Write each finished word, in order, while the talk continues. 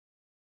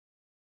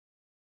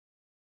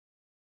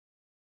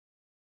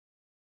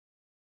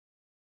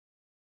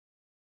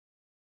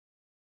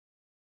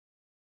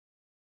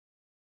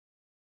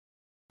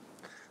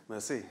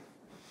Merci.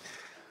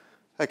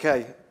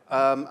 Okay,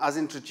 as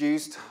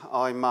introduced,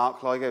 I'm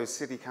Mark Lygo,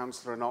 City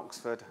Councillor in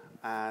Oxford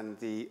and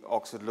the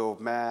Oxford Lord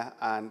Mayor,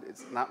 and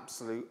it's an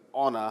absolute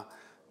honour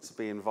to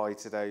be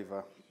invited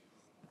over.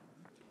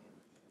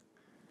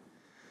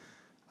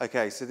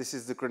 Okay, so this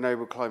is the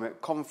Grenoble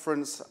Climate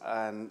Conference,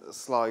 and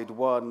slide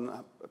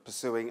 1,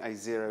 pursuing a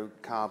zero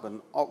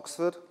carbon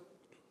Oxford.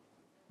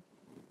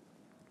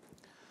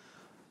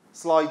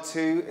 Slide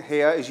 2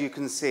 here, as you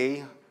can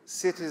see,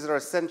 cities are an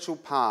essential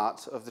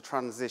part of the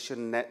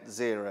transition net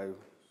zero.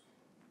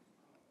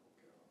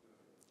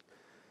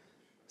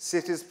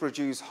 Cities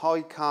produce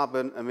high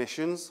carbon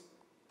emissions,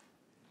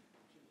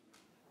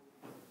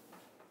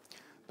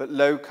 but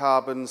low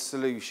carbon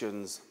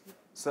solutions,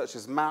 such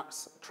as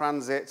mass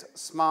transit,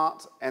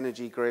 smart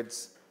energy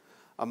grids,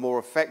 are more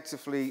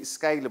effectively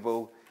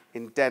scalable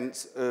in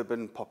dense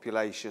urban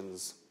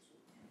populations.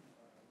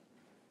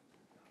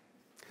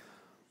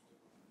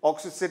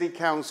 Oxford City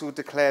Council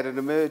declared an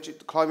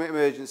climate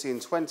emergency in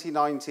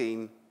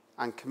 2019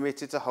 and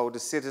committed to hold a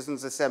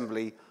citizens'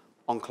 assembly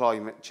on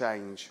climate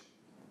change.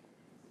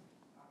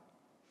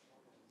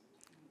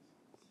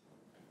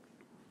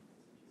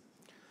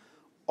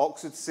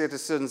 Oxford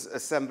Citizens'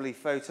 Assembly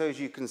photos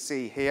you can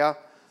see here.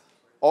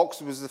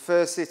 Oxford was the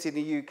first city in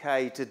the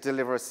UK to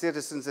deliver a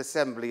citizens'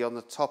 assembly on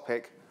the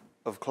topic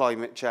of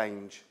climate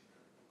change.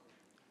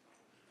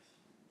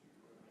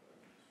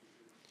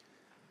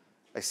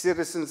 A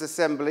citizens'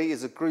 assembly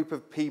is a group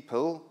of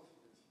people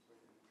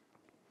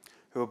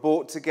who are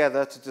brought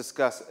together to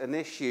discuss an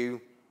issue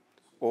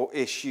or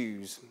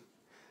issues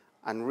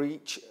and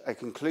reach a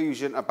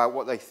conclusion about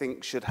what they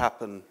think should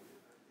happen.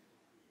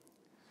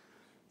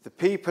 The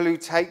people who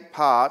take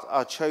part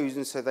are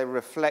chosen so they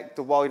reflect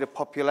the wider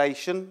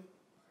population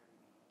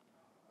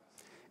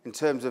in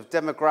terms of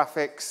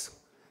demographics,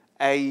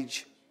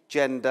 age,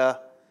 gender,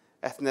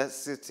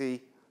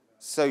 ethnicity,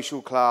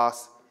 social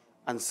class,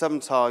 and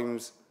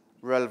sometimes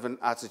relevant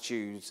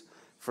attitudes,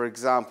 for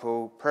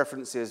example,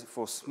 preferences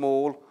for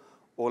small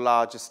or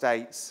large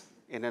estates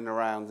in and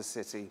around the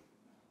city.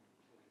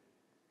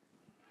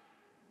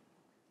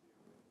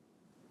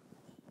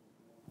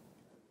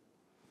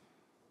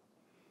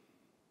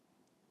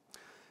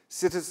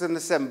 Citizen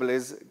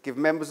assemblies give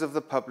members of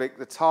the public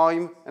the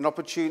time and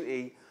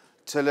opportunity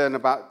to learn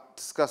about,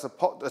 discuss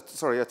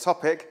a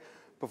topic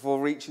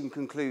before reaching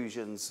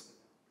conclusions.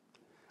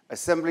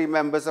 Assembly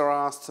members are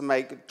asked to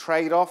make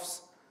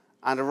trade-offs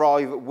and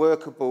arrive at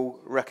workable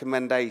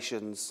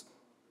recommendations.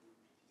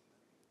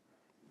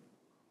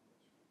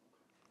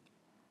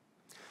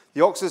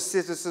 The Oxford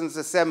Citizens'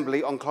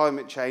 Assembly on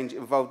climate change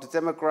involved a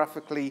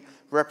demographically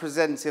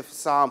representative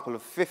sample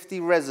of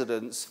 50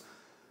 residents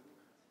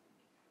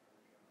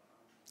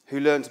who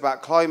learnt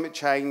about climate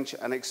change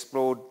and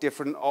explored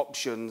different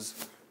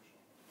options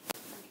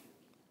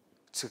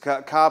to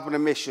cut carbon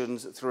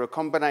emissions through a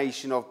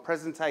combination of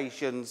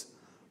presentations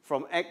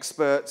from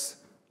experts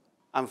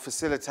and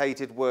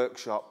facilitated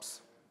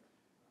workshops.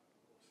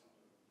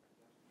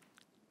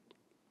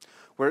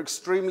 We're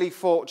extremely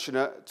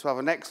fortunate to have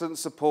an excellent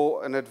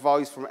support and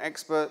advice from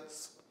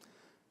experts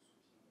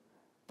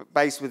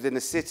based within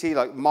the city,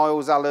 like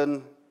Miles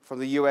Allen from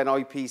the UN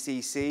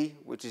IPCC,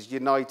 which is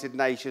United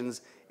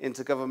Nations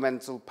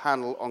Intergovernmental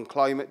Panel on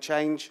Climate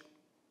Change.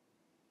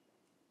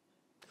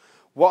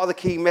 What are the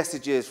key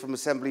messages from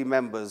Assembly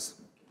members?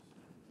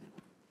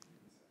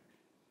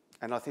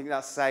 And I think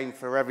that's the same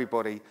for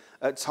everybody.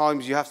 At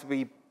times you have to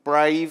be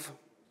brave,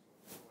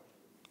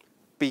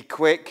 be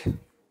quick,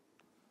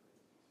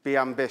 be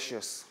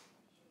ambitious.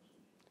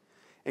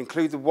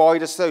 Include the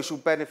wider social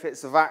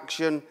benefits of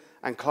action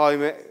and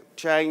climate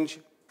change,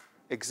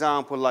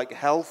 example like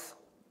health.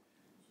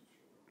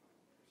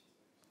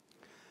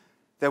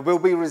 There will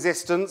be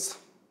resistance.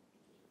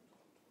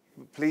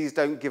 Please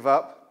don't give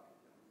up.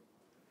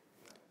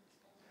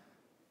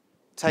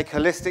 Take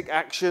holistic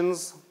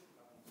actions.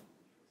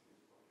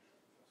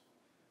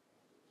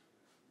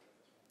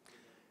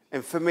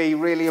 And for me,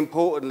 really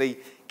importantly,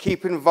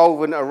 keep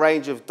involving a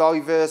range of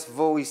diverse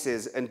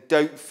voices and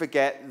don't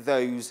forget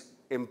those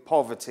in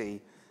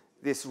poverty.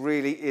 This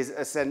really is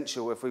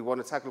essential. If we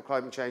want to tackle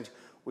climate change,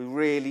 we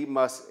really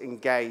must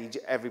engage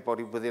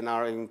everybody within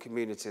our own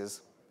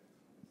communities.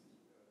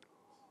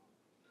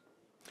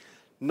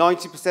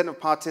 90% of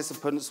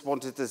participants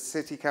wanted the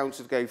City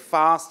Council to go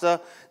faster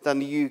than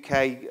the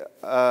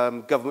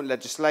UK government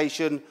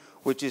legislation,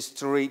 which is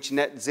to reach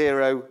net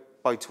zero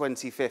by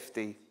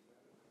 2050.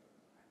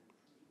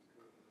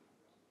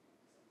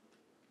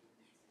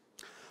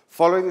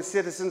 Following the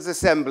Citizens'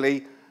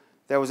 Assembly,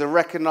 there was a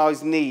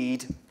recognised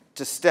need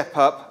to step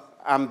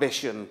up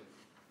ambition.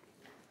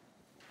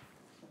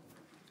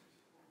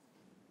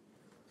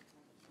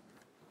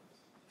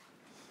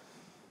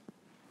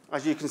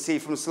 As you can see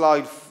from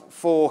slide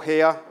 4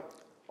 here,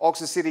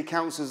 Oxford City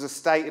Council's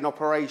estate and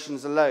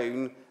operations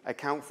alone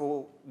account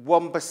for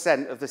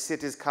 1% of the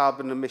city's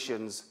carbon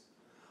emissions.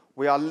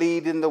 We are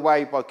leading the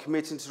way by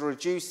committing to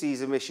reduce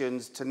these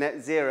emissions to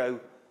net zero,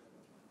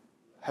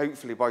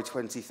 hopefully by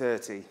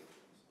 2030.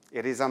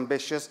 It is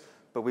ambitious,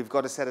 but we've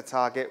got to set a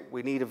target.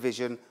 We need a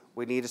vision.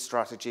 We need a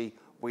strategy.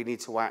 We need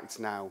to act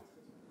now.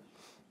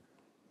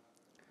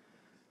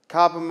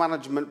 Carbon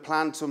management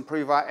plan to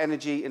improve our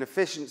energy and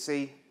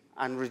efficiency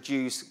and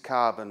reduce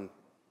carbon.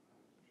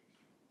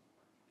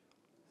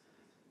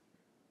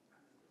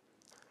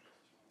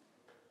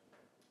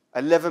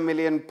 £11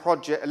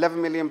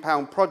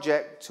 million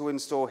project to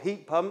install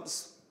heat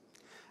pumps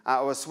at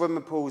our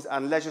swimming pools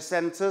and leisure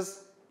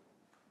centres.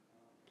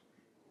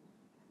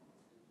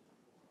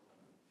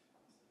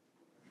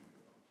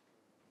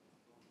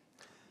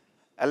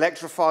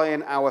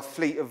 Electrifying our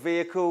fleet of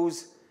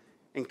vehicles,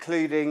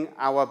 including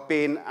our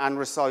bin and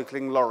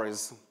recycling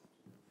lorries.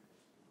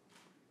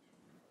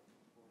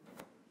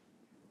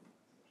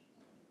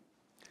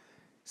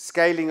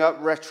 Scaling up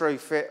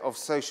retrofit of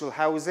social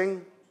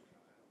housing.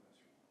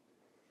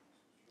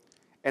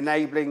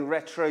 Enabling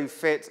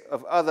retrofit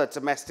of other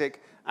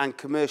domestic and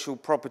commercial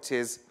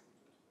properties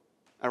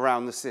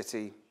around the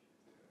city.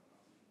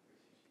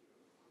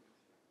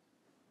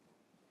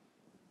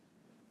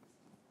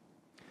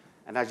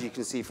 And as you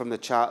can see from the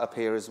chart up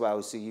here as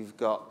well, so you've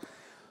got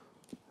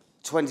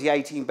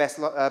 2018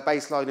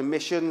 baseline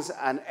emissions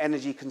and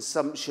energy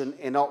consumption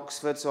in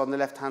Oxford. So on the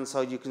left-hand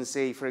side, you can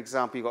see, for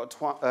example, you've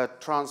got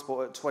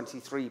transport at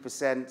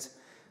 23%,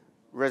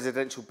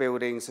 residential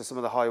buildings, so some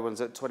of the high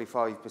ones at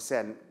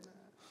 25%.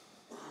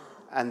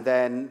 And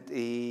then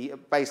the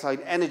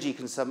baseline energy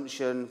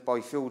consumption by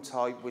fuel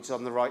type, which is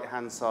on the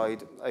right-hand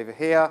side over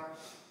here.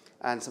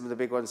 And some of the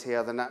big ones here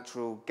are the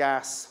natural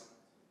gas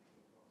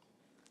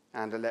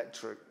and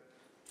electric.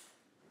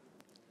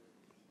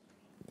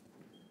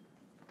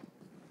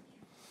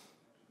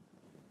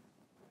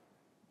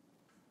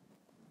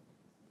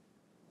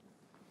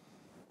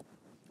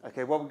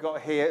 Okay, what we've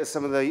got here is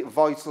some of the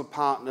vital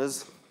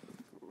partners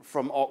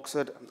from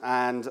Oxford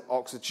and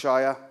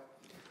Oxfordshire.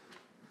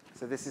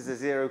 So this is a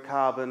zero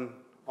carbon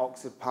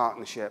Oxford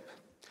partnership.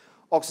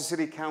 Oxford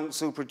City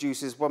Council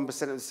produces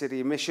 1% of the city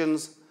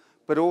emissions,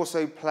 but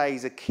also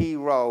plays a key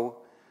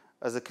role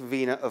as a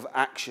convener of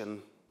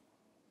action.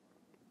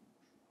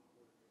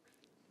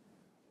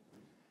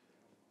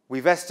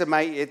 We've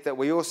estimated that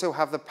we also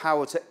have the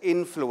power to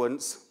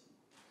influence,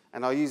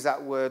 and I use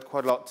that word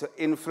quite a lot, to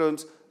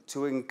influence,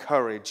 to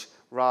encourage,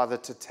 rather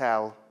to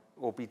tell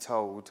or be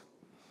told.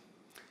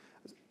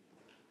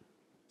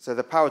 So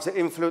the power to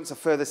influence a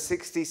further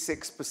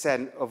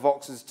 66% of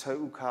Oxford's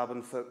total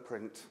carbon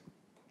footprint.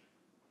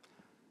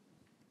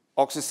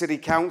 Oxford City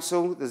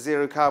Council, the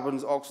Zero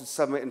Carbons Oxford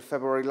Summit in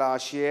February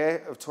last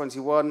year of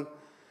 21,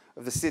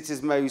 of the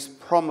city's most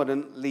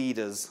prominent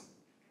leaders.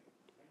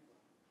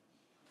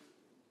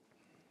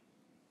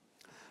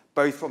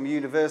 Both from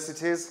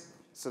universities,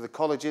 so the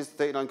colleges,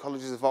 39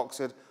 colleges of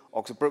Oxford,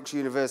 Oxford Brookes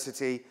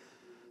University,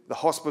 the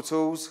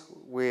hospitals.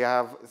 We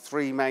have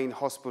 3 main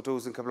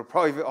hospitals and a couple of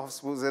private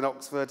hospitals in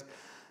Oxford.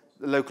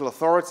 The local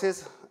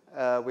authorities,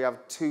 we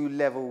have 2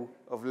 levels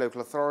of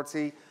local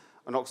authority,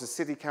 an Oxford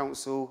City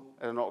Council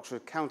and an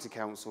Oxford County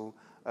Council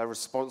are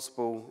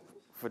responsible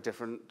for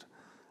different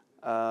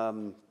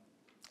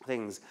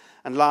things.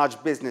 And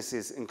large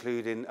businesses,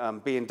 including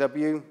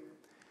B&W,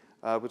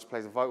 which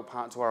plays a vital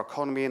part to our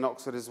economy in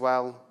Oxford as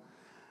well,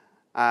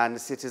 and the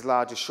city's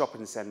largest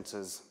shopping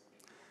centres,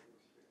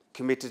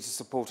 committed to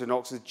supporting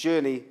Oxford's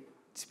journey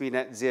to be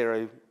net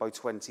zero by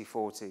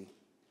 2040.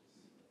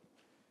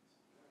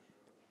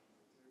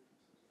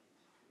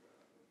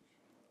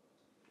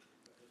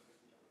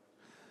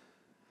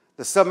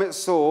 The summit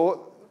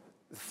saw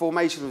the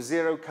formation of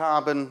Zero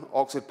Carbon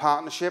Oxford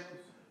Partnership,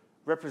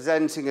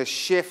 representing a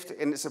shift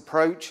in its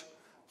approach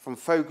from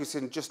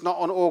focusing just not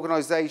on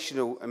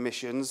organisational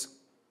emissions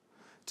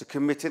to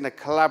committing a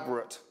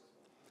collaborate,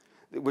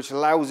 which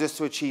allows us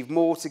to achieve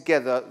more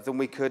together than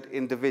we could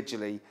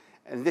individually.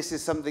 And this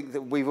is something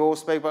that we've all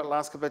spoken about the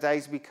last couple of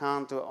days. We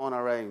can't do it on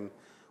our own.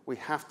 We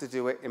have to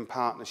do it in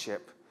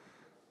partnership.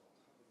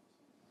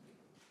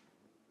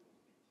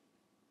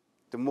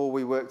 The more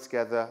we work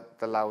together,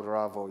 the louder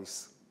our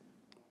voice.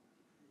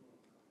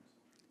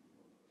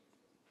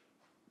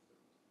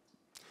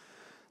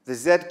 The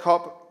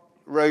ZCOP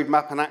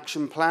Roadmap and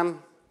Action Plan,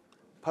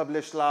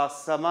 published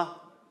last summer,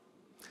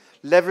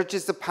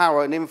 leverages the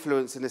power and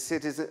influence in the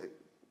city's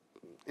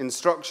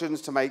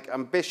instructions to make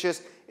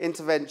ambitious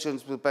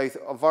interventions with both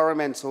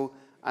environmental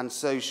and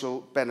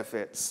social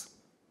benefits.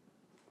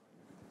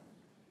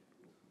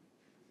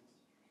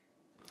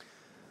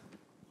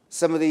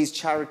 Some of these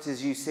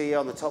charities you see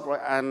on the top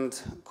right-hand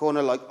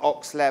corner, like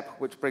Oxlep,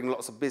 which bring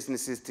lots of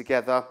businesses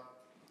together,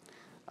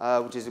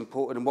 which is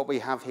important. And what we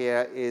have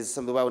here is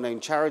some of the well-known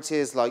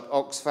charities like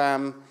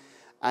Oxfam,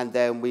 and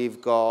then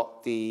we've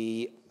got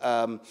the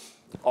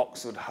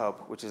Oxford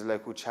Hub, which is a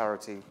local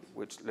charity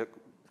which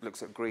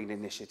looks at green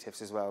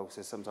initiatives as well.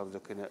 So sometimes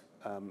looking at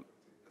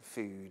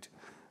food,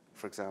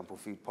 for example,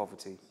 food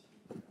poverty.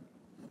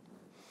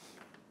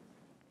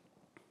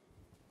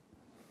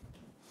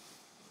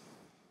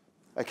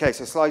 Okay,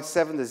 so slide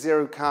 7, the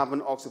Zero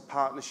Carbon Oxford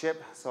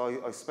Partnership. So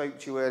I spoke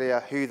to you earlier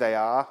who they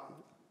are,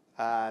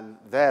 and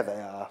there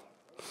they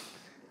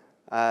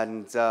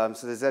And so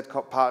the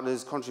ZCOP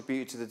partners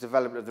contributed to the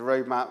development of the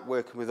roadmap,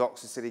 working with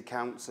Oxford City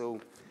Council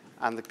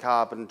and the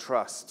Carbon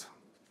Trust.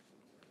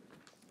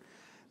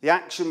 The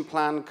action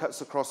plan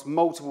cuts across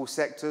multiple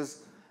sectors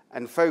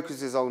and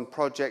focuses on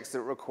projects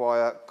that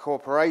require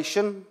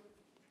cooperation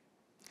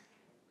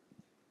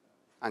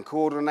and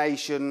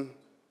coordination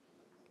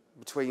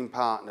between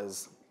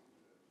partners,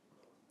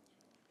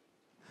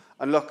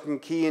 unlocking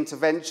key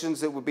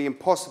interventions that would be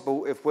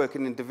impossible if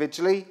working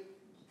individually.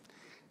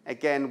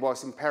 Again,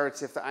 whilst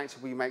imperative that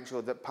actually we make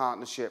sure that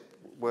partnership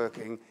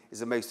working is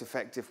the most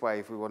effective way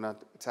if we want to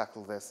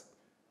tackle this.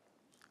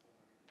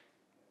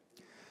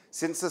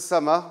 Since the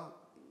summer,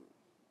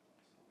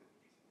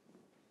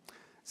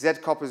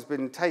 ZCOP has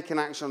been taking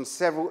action on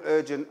several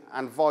urgent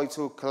and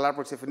vital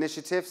collaborative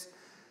initiatives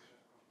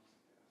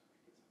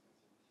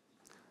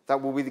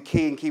that will be the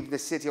key in keeping the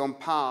city on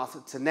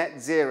path to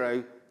net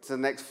zero to the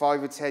next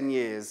 5 or 10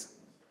 years.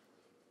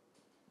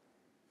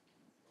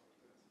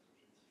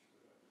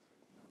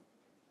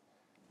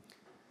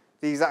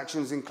 These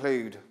actions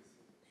include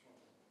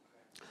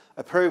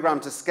a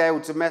programme to scale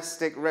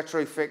domestic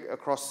retrofit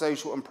across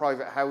social and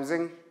private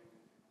housing,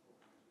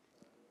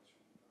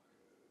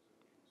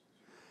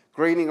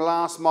 greening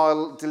last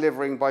mile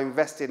delivering by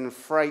investing in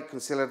freight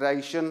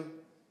consolidation,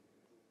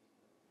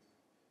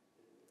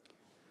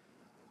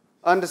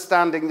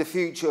 understanding the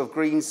future of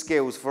green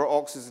skills for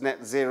Oxford's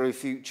net zero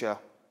future,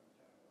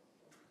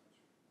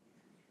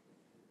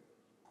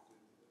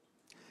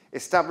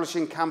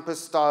 establishing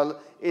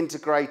campus-style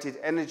integrated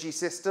energy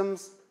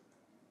systems,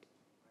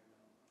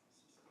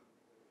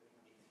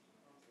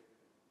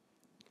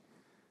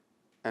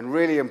 and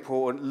really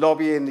important,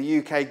 lobbying the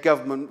UK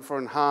government for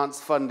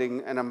enhanced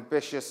funding and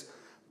ambitious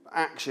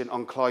action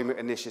on climate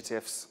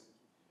initiatives.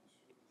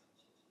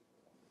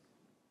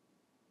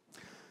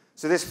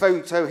 So this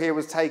photo here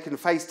was taken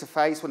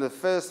face-to-face, one of the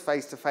first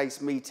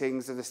face-to-face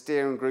meetings of the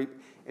steering group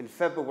in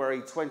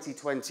February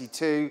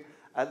 2022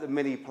 at the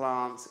mini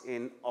plant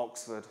in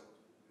Oxford.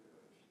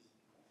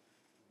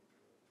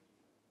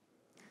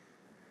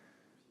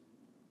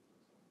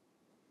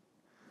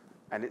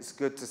 And it's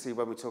good to see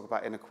when we talk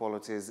about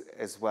inequalities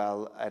as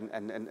well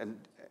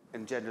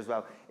and gender as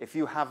well. If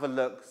you have a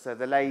look, so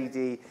the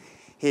lady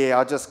here,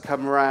 I'll just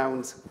come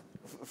around.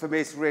 For me,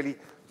 it's really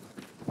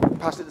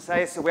passionate to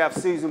say it. So we have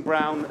Susan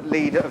Brown,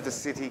 leader of the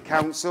City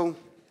Council,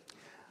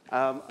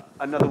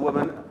 another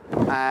woman,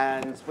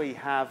 and we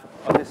have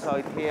on this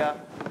side here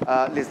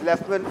Liz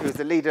Lefman, who's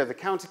the leader of the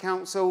County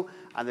Council,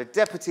 and the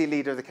deputy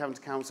leader of the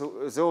County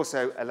Council is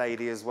also a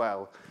lady as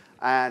well.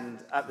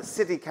 And at the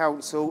City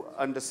Council,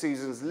 under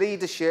Susan's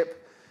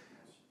leadership,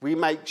 we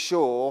make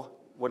sure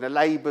when a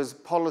Labour's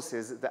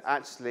policies that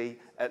actually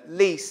at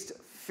least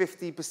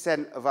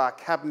 50% of our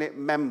cabinet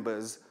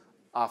members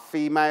are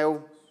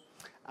female,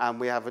 and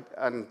we have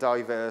and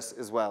diverse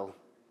as well.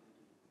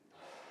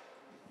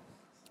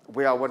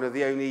 We are one of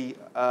the only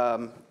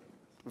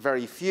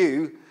very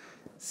few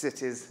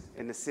cities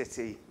in the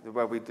city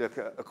where we look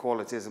at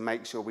equalities and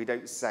make sure we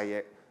don't say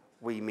it,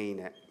 we mean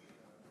it.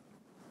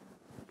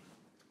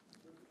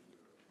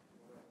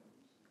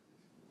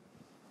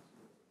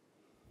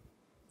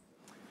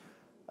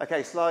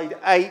 Okay, slide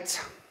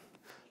 8,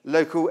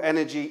 Local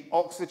Energy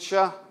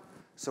Oxfordshire.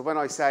 So when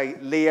I say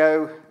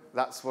Leo,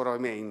 that's what I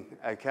mean,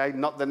 okay?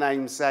 Not the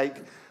namesake,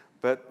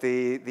 but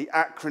the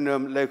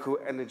acronym Local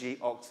Energy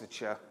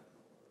Oxfordshire.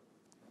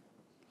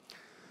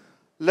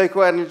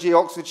 Local Energy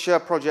Oxfordshire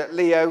Project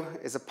Leo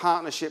is a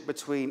partnership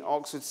between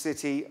Oxford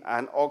City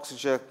and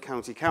Oxfordshire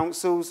County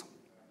Councils,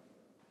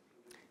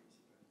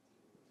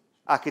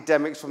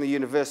 academics from the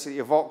University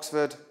of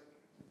Oxford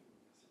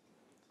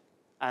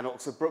and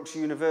Oxford Brookes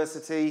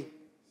University,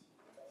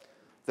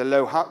 the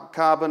Low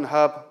Carbon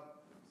Hub,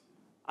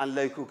 and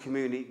local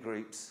community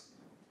groups.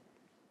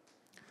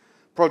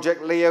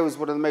 Project Leo is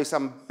one of the most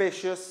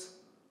ambitious,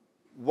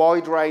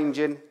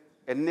 wide-ranging,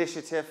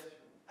 initiative,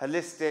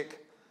 holistic,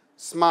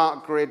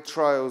 smart grid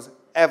trials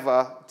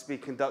ever to be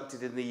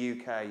conducted in the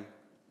UK.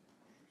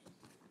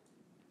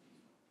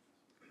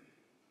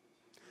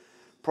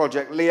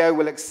 Project Leo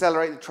will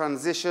accelerate the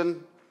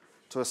transition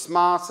to a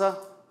smarter,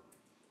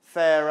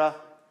 fairer,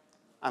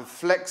 and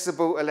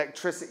flexible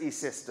electricity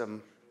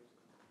system.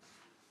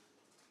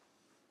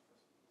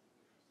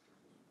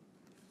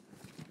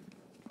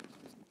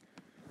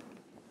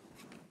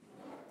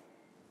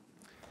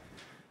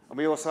 And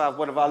we also have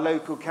one of our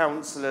local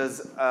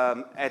councillors,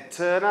 Ed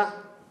Turner.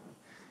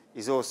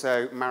 He's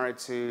also married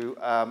to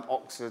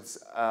Oxford's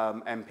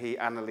MP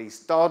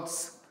Annalise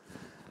Dodds.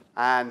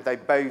 And they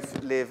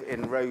both live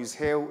in Rose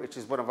Hill, which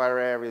is one of our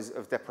areas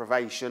of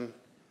deprivation.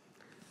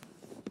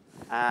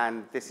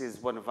 And this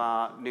is one of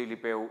our newly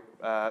built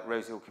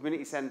Rose Hill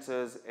community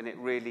centres, and it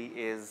really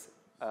is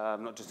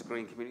not just a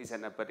green community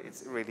centre, but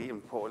it's really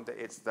important that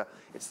it's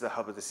the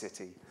hub of the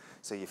city.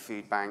 So your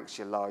food banks,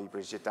 your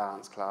libraries, your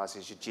dance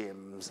classes, your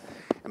gyms,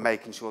 and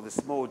making sure the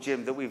small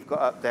gym that we've got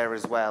up there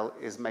as well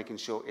is making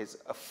sure it's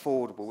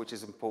affordable, which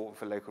is important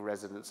for local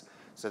residents.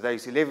 So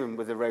those who live in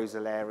with the Rose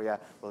Hill area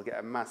will get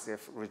a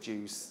massive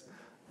reduced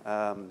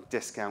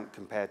discount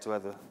compared to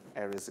other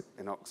areas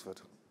in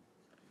Oxford.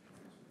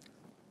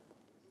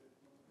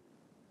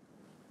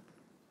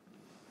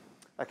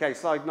 Okay,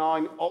 slide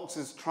 9,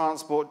 Oxford's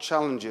transport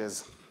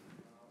challenges.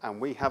 And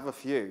we have a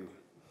few.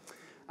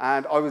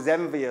 And I was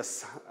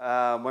envious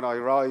when I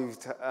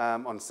arrived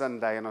on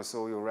Sunday and I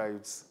saw your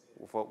roads.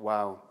 I thought,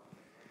 wow,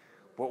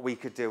 what we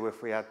could do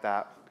if we had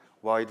that.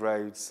 Wide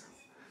roads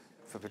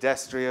for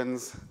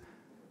pedestrians,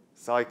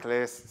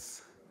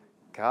 cyclists,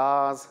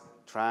 cars,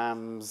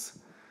 trams,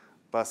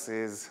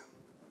 buses.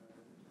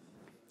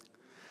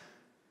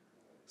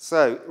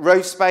 So,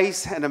 road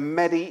space in a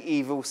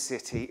medieval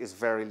city is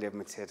very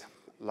limited.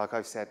 Like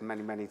I've said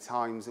many, many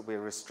times,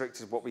 we're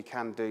restricted what we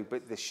can do,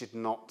 but this should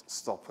not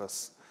stop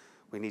us.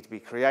 We need to be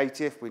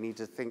creative. We need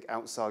to think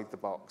outside the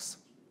box.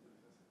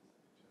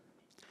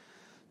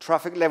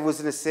 Traffic levels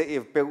in the city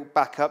have built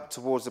back up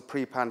towards the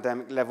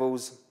pre-pandemic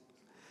levels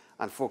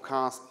and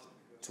forecast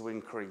to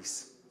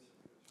increase.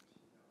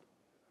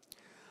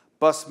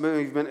 Bus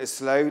movement is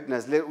slowed and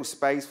there's little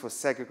space for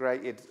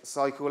segregated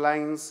cycle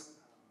lanes.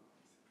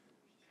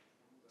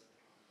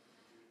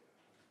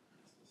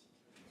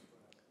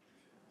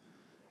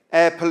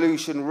 Air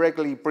pollution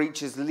regularly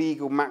breaches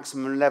legal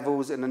maximum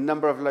levels in a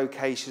number of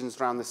locations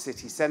around the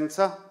city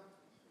centre.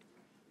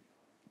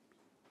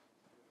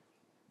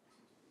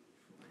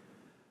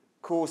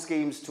 Core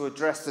schemes to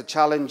address the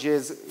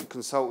challenges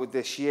consulted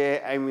this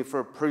year, aiming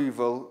for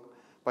approval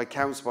by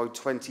council by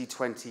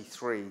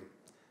 2023.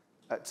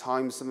 At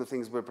times, some of the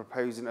things we're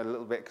proposing are a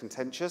little bit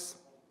contentious,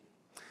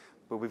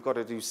 but we've got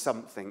to do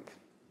something.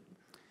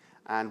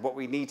 And what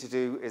we need to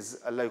do is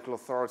a local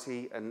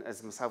authority, and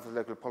as myself as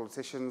local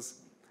politicians,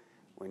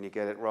 when you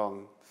get it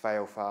wrong,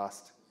 fail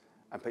fast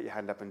and put your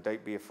hand up and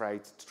don't be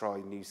afraid to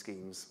try new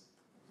schemes.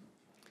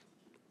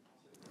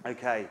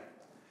 Okay,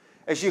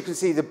 as you can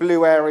see, the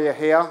blue area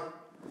here,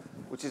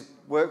 which is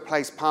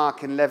workplace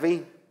parking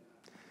levy,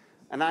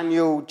 an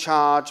annual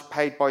charge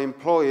paid by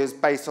employers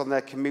based on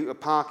their commuter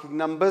parking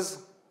numbers.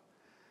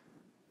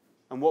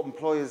 And what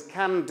employers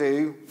can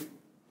do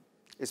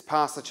is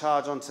pass the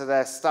charge on to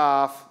their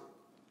staff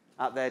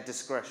at their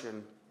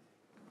discretion.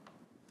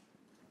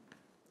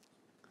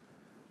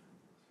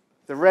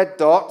 The red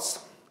dots,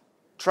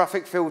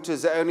 traffic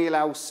filters that only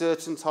allow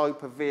certain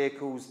type of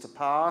vehicles to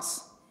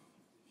pass.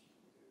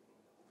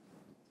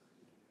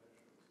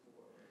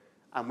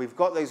 And we've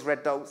got those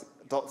red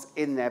dots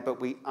in there,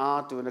 but we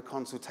are doing a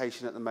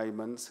consultation at the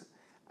moment,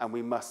 and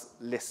we must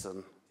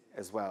listen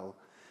as well.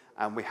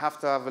 And we have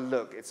to have a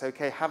look. It's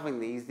okay having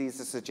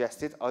these are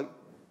suggested. I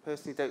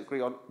personally don't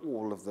agree on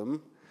all of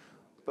them,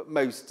 but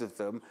most of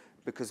them,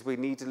 because we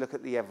need to look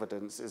at the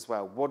evidence as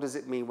well. What does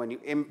it mean when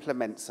you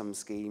implement some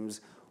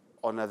schemes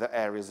on other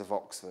areas of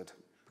Oxford?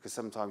 Because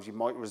sometimes you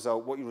might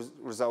resolve what you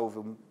resolve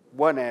in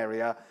one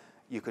area,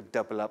 you could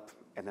double up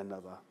in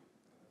another.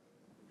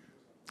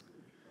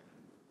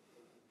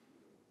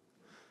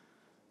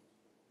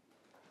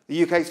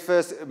 The UK's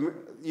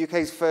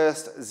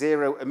first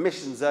zero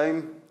emission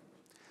zone,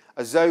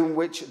 a zone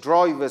which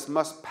drivers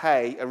must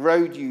pay a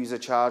road user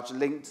charge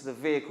linked to the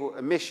vehicle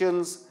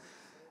emissions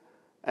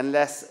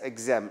unless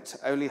exempt.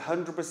 Only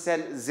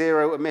 100%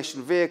 zero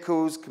emission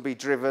vehicles can be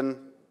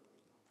driven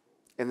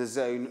in the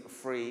zone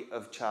free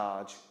of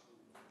charge,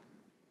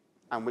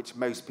 and which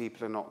most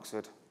people in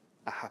Oxford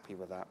are happy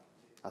with that.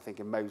 I think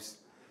in most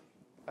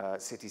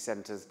city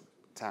centres,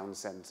 town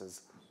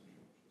centres.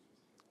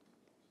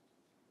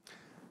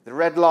 The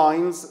red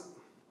lines,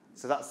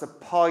 so that's the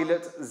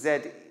pilot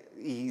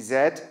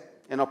ZEZ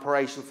in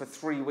operation for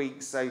 3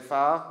 weeks so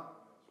far.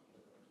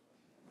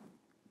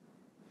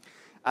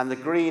 And the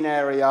green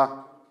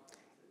area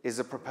is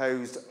a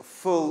proposed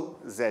full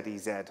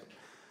ZEZ.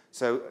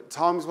 So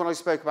times when I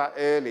spoke about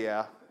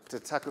earlier, to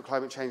tackle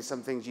climate change,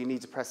 some things you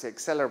need to press the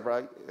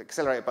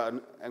accelerate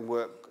button and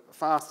work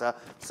faster.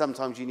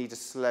 Sometimes you need to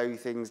slow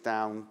things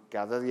down,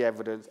 gather the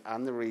evidence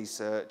and the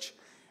research,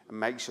 and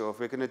make sure if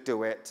we're going to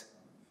do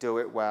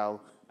it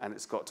well, and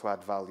it's got to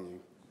add value.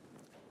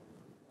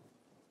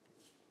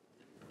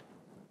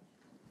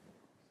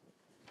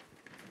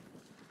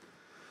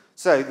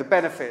 So the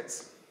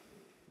benefits.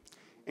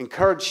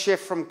 Encourage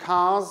shift from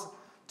cars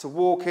to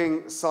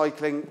walking,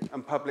 cycling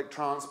and public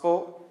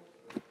transport.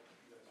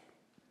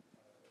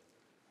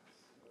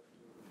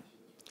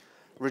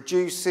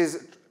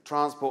 Reduces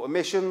transport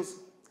emissions,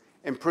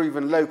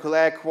 improving local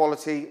air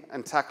quality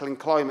and tackling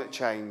climate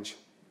change.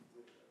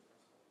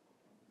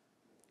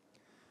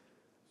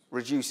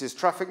 Reduces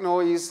traffic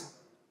noise,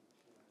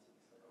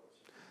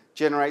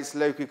 generates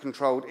locally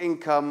controlled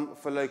income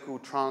for local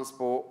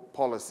transport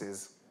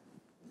policies.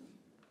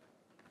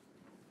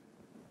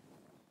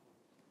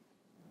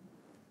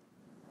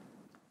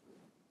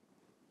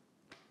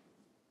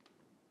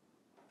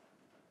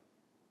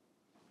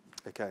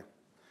 Okay.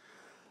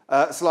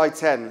 Slide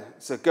 10.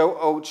 So go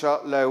ultra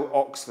low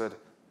Oxford.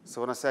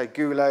 So when I say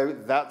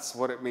GULO, that's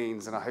what it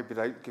means, and I hope you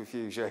don't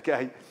confuse you,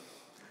 okay?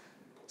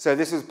 So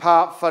this was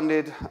part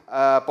funded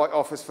by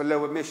Office for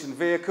Low Emission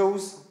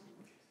Vehicles.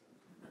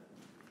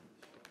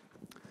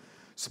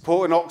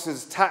 Supporting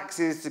Oxford's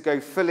taxis to go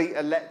fully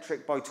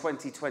electric by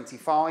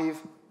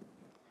 2025.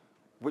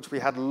 which we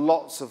had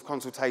lots of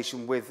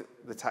consultation with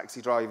the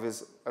taxi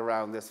drivers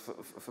around this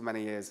for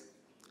many years.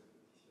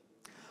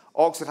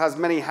 Oxford has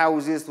many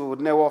houses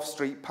with no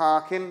off-street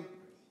parking.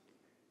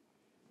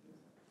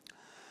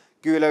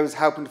 GULO is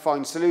helping to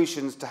find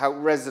solutions to help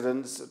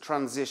residents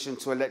transition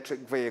to electric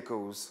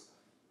vehicles.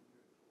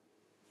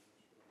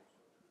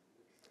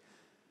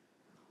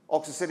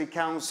 Oxford City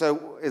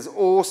Council is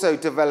also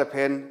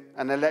developing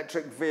an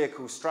electric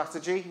vehicle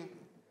strategy.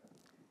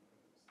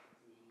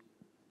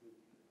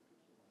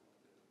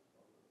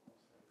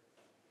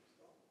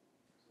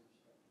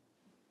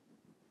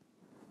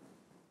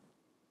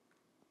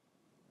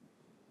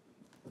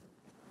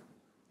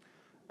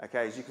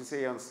 Okay, as you can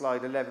see on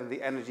slide 11,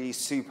 the Energy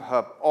Super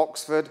Hub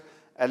Oxford,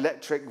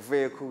 electric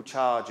vehicle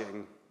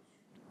charging.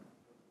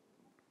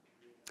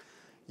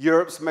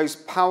 Europe's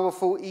most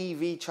powerful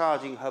EV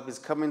charging hub is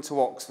coming to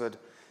Oxford,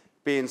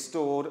 being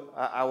installed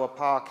at our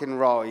Park and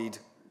Ride.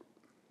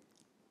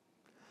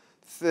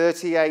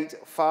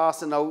 38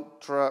 fast and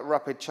ultra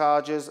rapid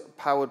chargers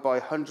powered by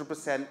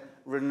 100%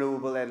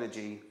 renewable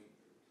energy.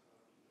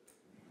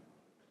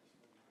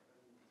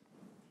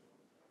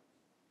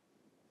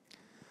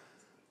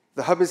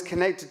 The hub is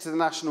connected to the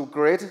national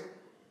grid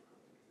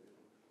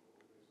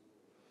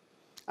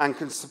and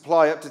can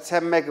supply up to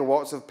 10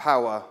 megawatts of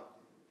power.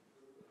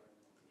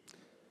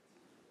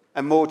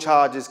 And more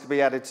chargers can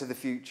be added to the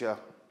future,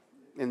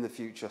 in the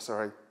future,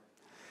 sorry.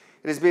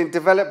 It is being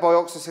developed by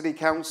Oxford City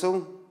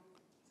Council,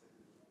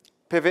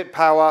 Pivot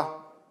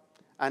Power,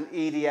 and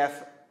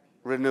EDF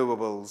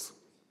Renewables.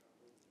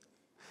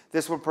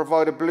 This will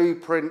provide a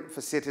blueprint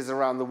for cities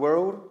around the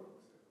world.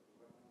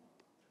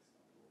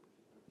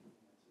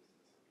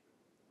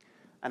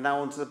 And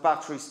now onto the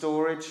battery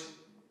storage.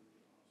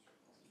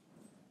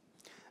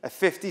 A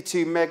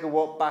 52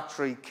 megawatt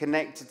battery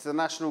connected to the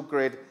national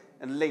grid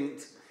and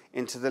linked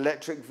into the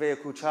electric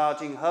vehicle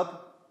charging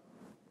hub.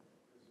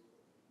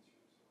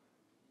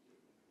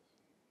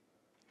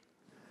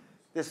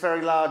 This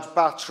very large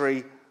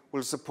battery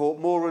will support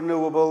more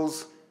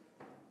renewables,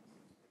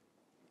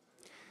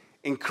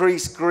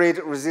 increase grid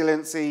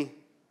resiliency,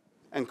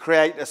 and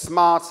create a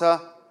smarter,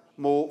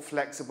 more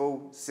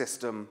flexible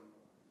system.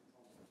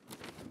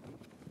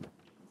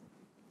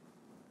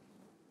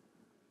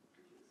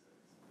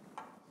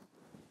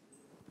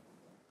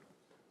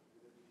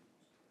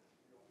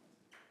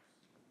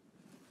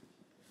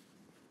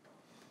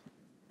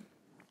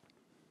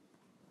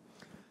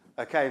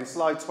 Okay, in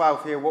slide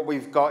 12 here, what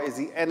we've got is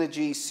the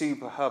Energy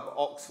Super Hub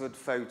Oxford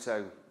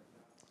photo,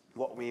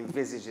 what we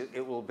envisage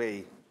it will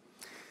be.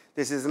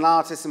 This is an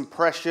artist's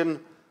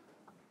impression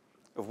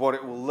of what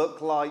it will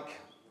look like.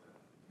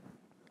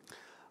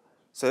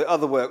 So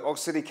other work,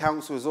 Oxford City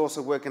Council is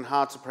also working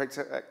hard to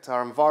protect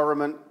our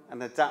environment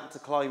and adapt to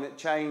climate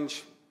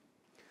change.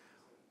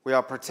 We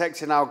are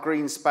protecting our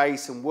green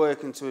space and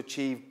working to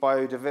achieve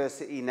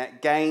biodiversity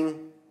net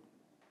gain.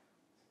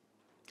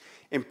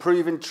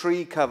 Improving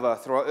tree cover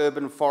through our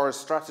urban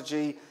forest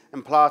strategy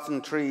and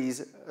planting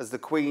trees as the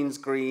Queen's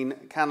Green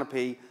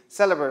Canopy,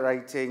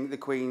 celebrating the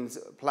Queen's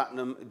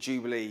Platinum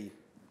Jubilee.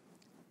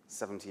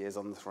 70 years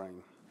on the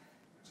throne.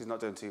 She's not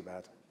doing too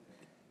bad.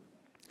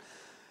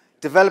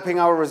 Developing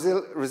our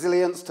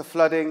resilience to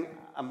flooding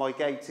and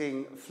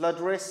mitigating flood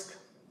risk.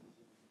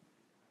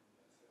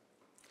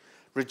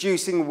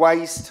 Reducing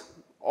waste.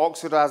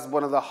 Oxford has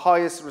one of the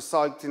highest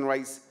recycling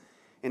rates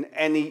in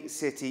any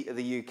city of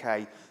the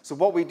UK. So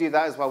what we do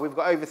that as well, we've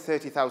got over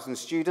 30,000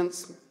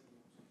 students.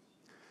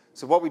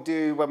 So what we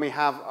do when we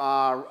have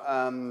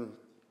our,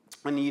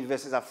 when the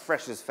universities have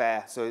Freshers'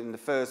 Fair, so in the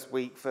first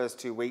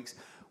 2 weeks,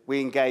 we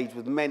engage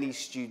with many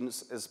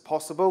students as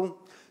possible.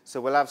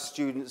 So we'll have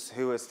students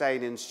who are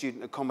staying in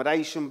student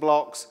accommodation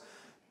blocks,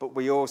 but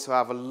we also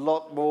have a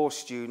lot more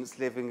students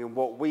living in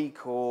what we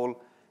call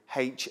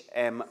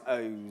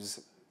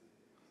HMOs,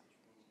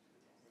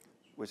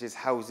 which is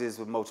houses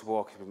with multiple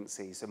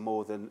occupancy, so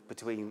more than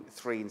between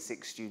 3 and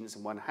 6 students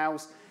in one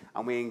house.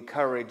 And we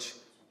encourage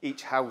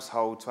each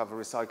household to have a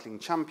recycling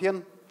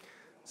champion,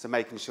 so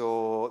making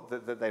sure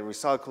that they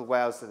recycle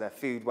well, so their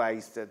food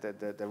waste,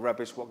 the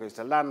rubbish, what goes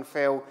to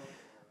landfill.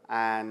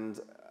 And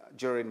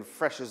during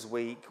Freshers'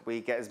 Week,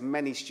 we get as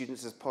many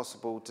students as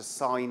possible to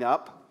sign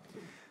up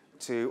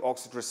to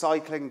Oxford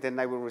Recycling. Then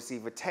they will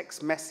receive a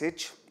text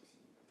message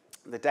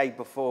the day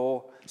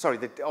before,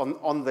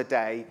 on the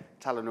day,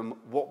 telling them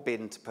what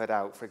bin to put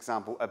out. For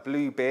example, a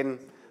blue bin,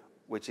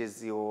 which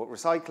is your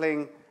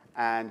recycling,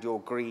 and your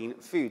green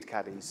food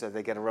caddy. So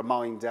they get a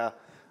reminder,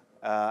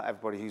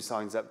 everybody who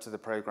signs up to the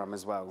programme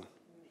as well.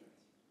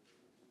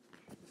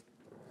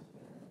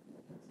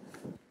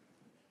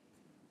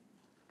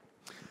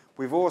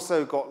 We've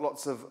also got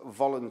lots of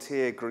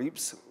volunteer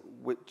groups,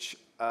 which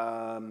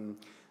a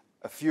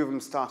few of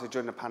them started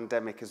during the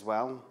pandemic as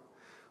well.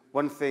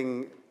 One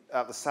thing,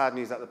 the sad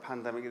news about the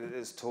pandemic that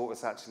has taught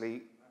us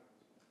actually,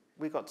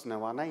 we got to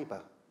know our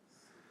neighbour.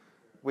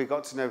 We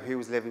got to know who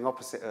was living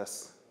opposite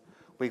us.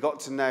 We got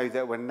to know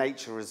that when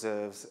nature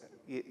reserves,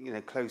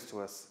 close to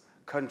us,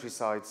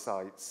 countryside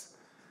sites,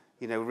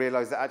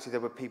 realised that actually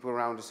there were people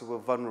around us who were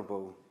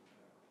vulnerable.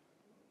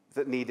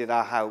 that needed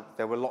our help.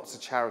 There were lots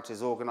of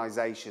charities,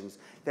 organisations.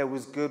 There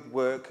was good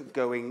work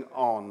going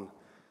on.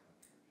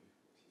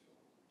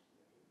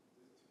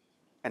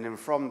 And then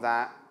from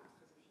that,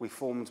 we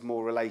formed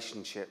more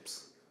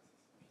relationships.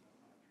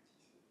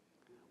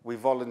 We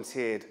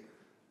volunteered.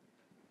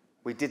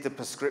 We did the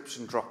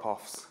prescription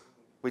drop-offs.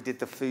 We did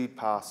the food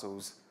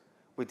parcels.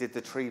 We did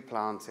the tree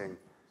planting.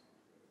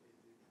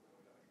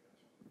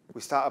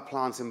 We started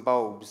planting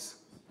bulbs.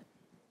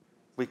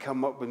 We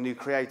come up with new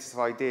creative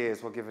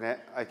ideas. We're giving it,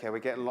 okay, we're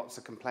getting lots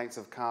of complaints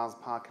of cars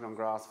parking on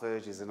grass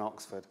verges in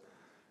Oxford.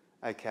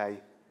 Okay,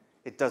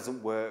 it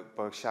doesn't work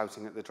by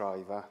shouting at the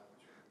driver,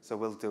 so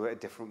we'll do it a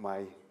different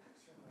way.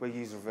 We'll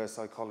use reverse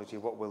psychology.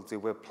 What we'll do,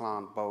 we'll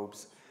plant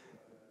bulbs.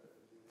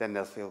 Then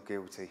they'll feel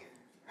guilty.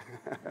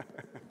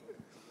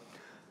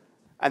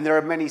 And there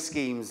are many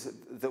schemes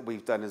that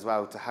we've done as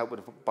well to help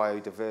with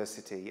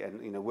biodiversity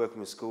and, you know, working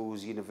with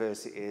schools,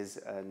 universities,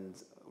 and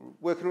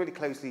working really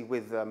closely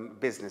with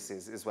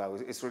businesses as well.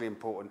 It's really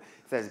important.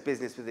 If there's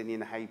business within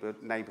your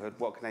neighbourhood,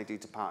 what can they do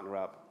to partner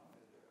up?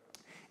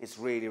 It's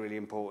really, really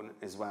important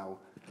as well.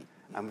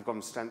 And we've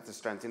gone strength to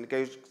strength. And it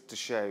goes to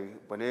show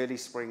when early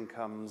spring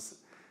comes,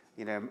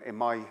 you know, in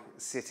my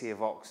city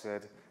of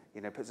Oxford,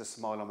 you know, it puts a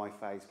smile on my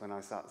face when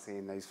I start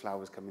seeing those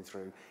flowers coming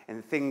through.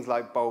 And things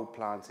like bulb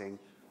planting,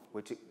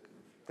 which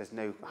there's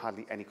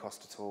hardly any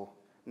cost at all.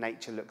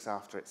 Nature looks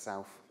after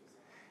itself.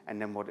 And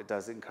then what it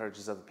does, it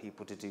encourages other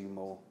people to do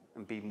more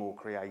and be more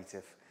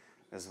creative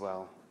as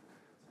well.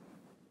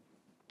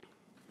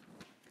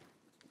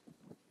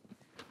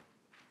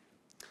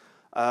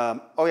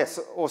 Oh yes,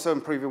 also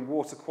improving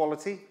water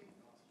quality.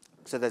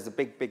 So there's a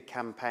big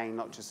campaign,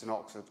 not just in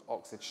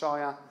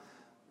Oxfordshire,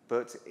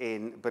 but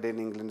in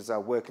England as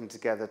well, working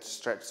together to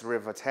stretch the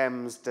River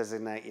Thames,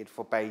 designated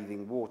for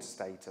bathing water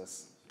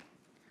status.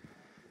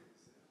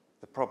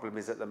 The problem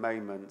is at the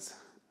moment,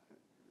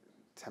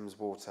 Thames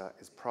Water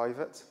is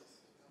private,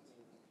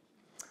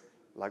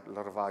 like a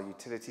lot of our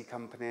utility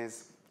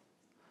companies,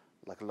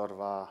 like a lot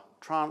of our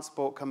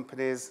transport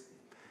companies,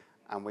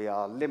 and we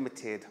are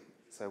limited.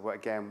 So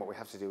what we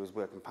have to do is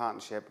work in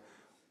partnership.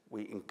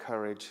 We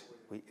encourage,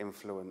 we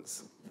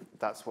influence.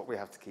 That's what we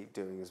have to keep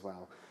doing as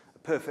well. A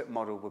perfect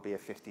model would be a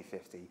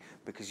 50-50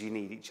 because you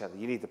need each other.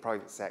 You need the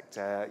private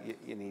sector,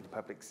 you need the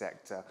public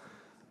sector.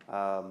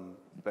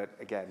 But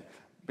again,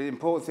 the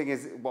important thing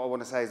is, what I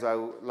want to say as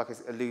well, like I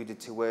alluded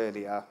to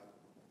earlier,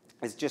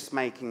 is just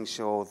making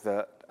sure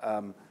that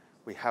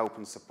we help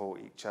and support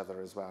each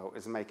other as well,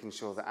 is making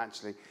sure that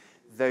actually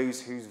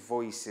those whose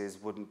voices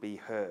wouldn't be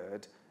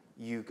heard,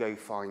 you go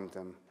find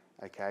them,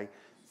 okay?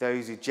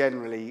 Those who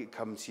generally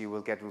come to you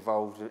will get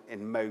involved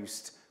in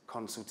most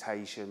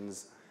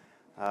consultations,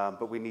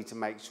 but we need to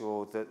make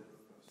sure that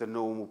the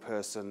normal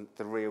person,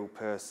 the real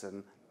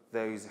person,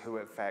 those who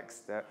it affects,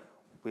 that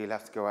we'll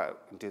have to go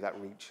out and do that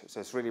reach. So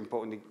it's really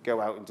important to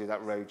go out and do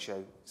that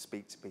roadshow,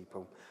 speak to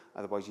people.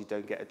 Otherwise, you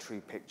don't get a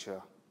true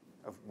picture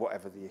of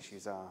whatever the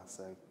issues are.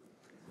 So,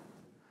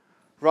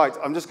 right,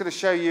 I'm just going to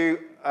show you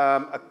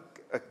a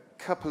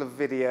couple of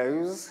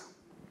videos.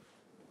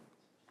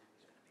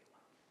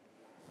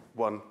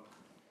 One.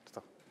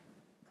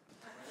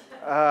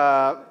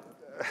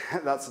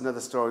 That's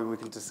another story we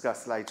can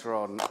discuss later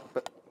on.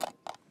 But,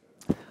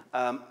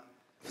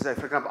 so,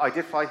 for example, I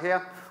did fly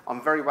here. I'm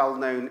very well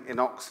known in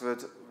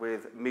Oxford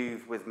with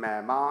Move with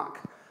Maire Mark.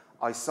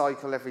 I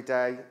cycle every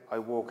day, I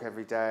walk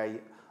every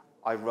day,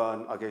 I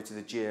run, I go to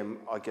the gym,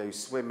 I go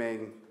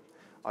swimming,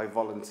 I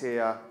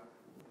volunteer,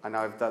 and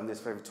I've done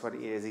this for over 20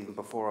 years, even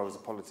before I was a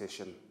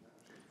politician.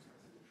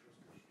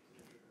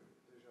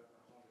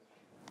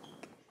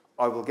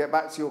 I will get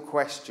back to your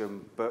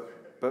question,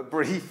 but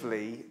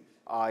briefly,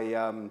 I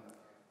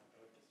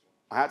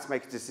had to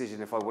make a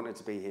decision if I wanted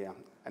to be here,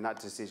 and that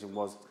decision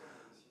was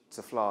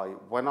to fly.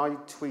 When I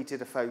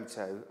tweeted a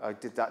photo, I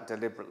did that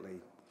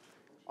deliberately.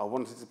 I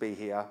wanted to be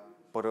here,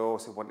 but I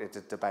also wanted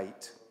to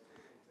debate.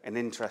 And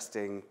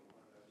interesting,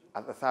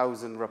 at the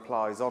 1,000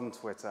 replies on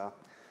Twitter,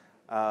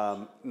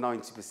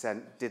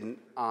 90% didn't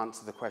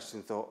answer the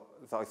question that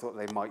I thought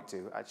they might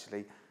do,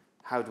 actually.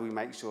 How do we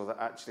make sure that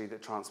actually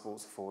that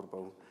transport's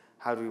affordable?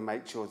 How do we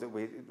make sure that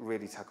we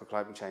really tackle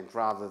climate change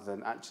rather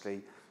than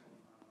actually,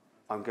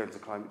 I'm going to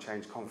the climate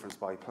change conference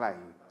by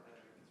plane?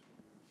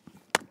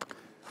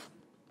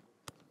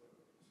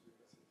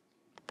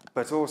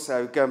 But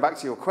also, going back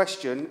to your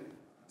question,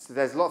 so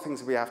there's a lot of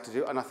things that we have to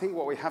do, and I think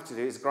what we have to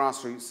do is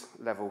grassroots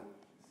level,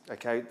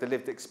 okay, the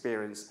lived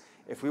experience.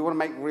 If we want to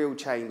make real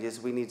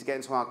changes, we need to get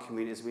into our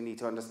communities, we need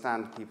to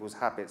understand people's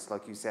habits,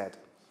 like you said,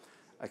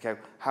 okay,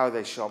 how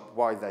they shop,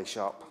 why they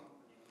shop.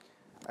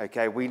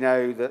 Okay, we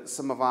know that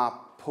some of our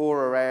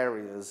poorer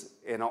areas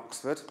in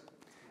Oxford,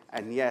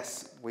 and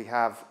yes, we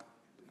have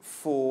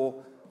 4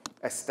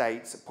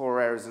 estates,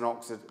 poorer areas in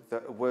Oxford,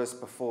 that are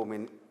worst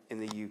performing in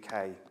the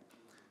UK.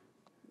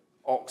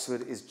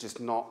 Oxford is just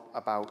not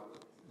about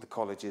the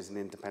colleges and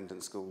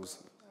independent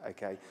schools,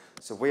 okay?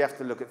 So we have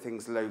to look at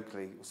things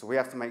locally. So we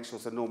have to make sure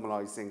to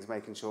normalise things,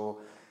 making sure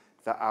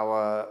that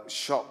our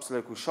shops,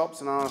 local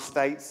shops in our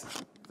estates,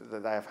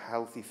 that they have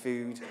healthy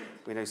food.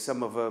 We know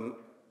some of them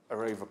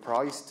are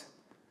overpriced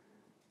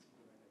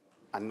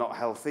and not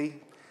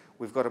healthy.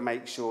 We've got to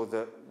make sure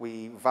that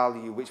we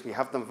value, which we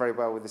have done very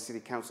well with the City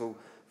Council,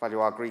 value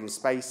our green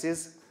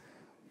spaces.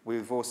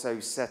 We've also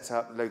set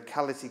up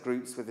locality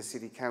groups with the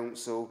City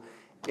Council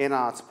in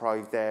our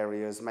deprived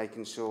areas,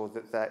 making sure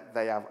that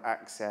they have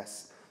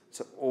access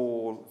to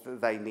all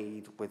that they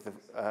need with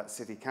the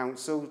City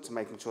Council, to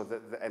making sure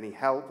that any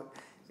help,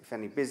 if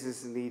any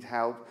businesses need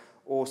help,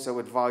 also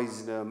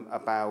advising them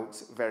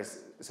about various,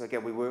 so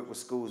again, we work with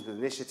schools with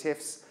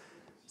initiatives,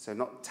 so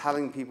not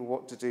telling people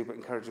what to do, but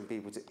encouraging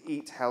people to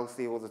eat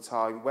healthy all the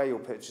time, where you're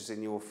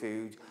purchasing your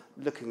food,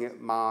 looking at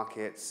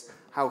markets,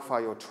 how far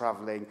you're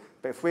travelling.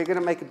 But if we're going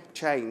to make a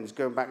change,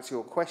 going back to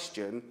your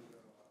question,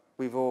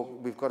 we've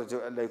got to do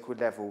it at a local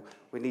level.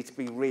 We need to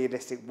be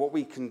realistic what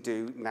we can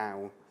do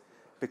now.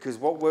 Because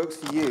what works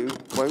for you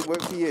won't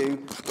work for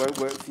you, won't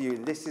work for you.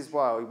 And this is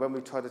why when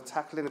we try to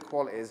tackle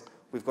inequalities,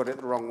 we've got it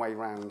the wrong way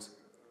round.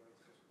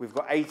 We've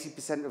got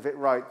 80% of it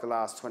right the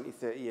last 20,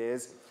 30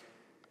 years.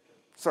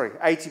 Sorry,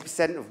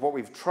 80% of what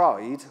we've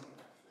tried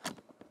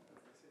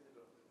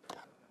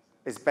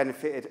has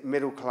benefited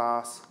middle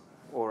class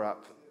or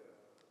up.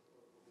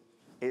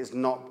 It has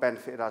not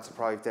benefited our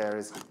deprived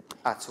areas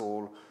at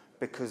all,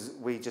 because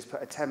we just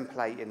put a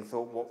template and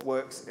thought what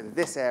works in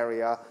this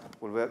area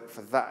will work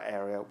for that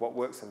area. What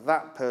works for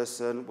that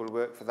person will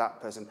work for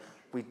that person.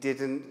 We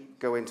didn't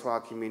go into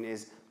our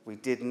communities. We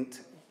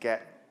didn't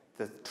get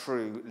the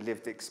true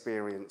lived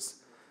experience.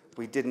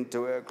 We didn't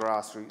do it at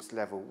grassroots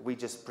level. We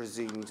just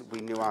presumed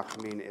we knew our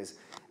communities.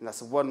 And that's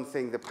the one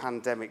thing the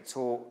pandemic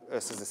taught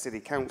us as a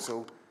city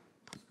council.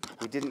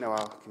 We didn't know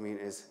our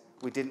communities.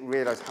 We didn't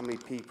realise how many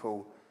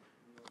people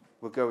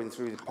were going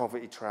through the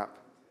poverty trap.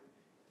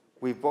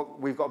 We've got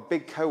a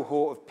big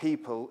cohort of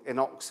people in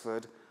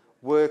Oxford,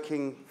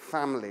 working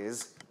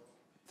families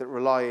that are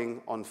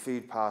relying on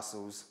food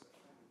parcels.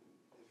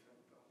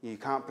 You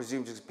can't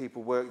presume just because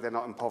people work, they're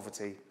not in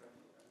poverty.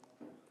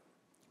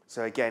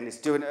 So again, it's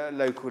doing it at a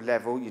local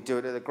level, you do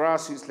it at the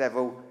grassroots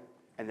level,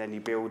 and then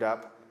you build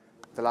up.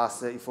 The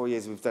last 34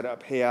 years we've done it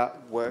up here,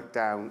 worked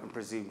down, and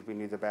presumed we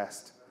knew the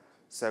best.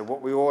 So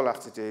what we all have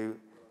to do,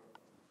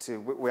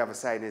 we have a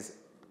saying is,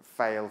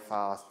 fail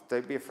fast.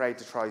 Don't be afraid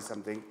to try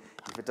something.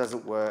 If it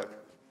doesn't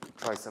work,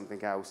 try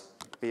something else.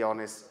 Be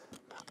honest,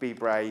 be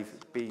brave,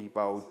 be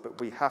bold, but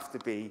we have to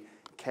be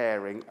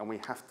caring and we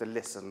have to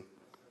listen.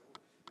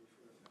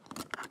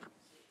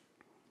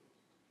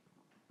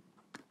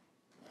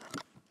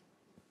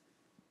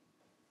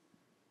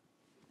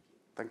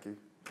 Thank you.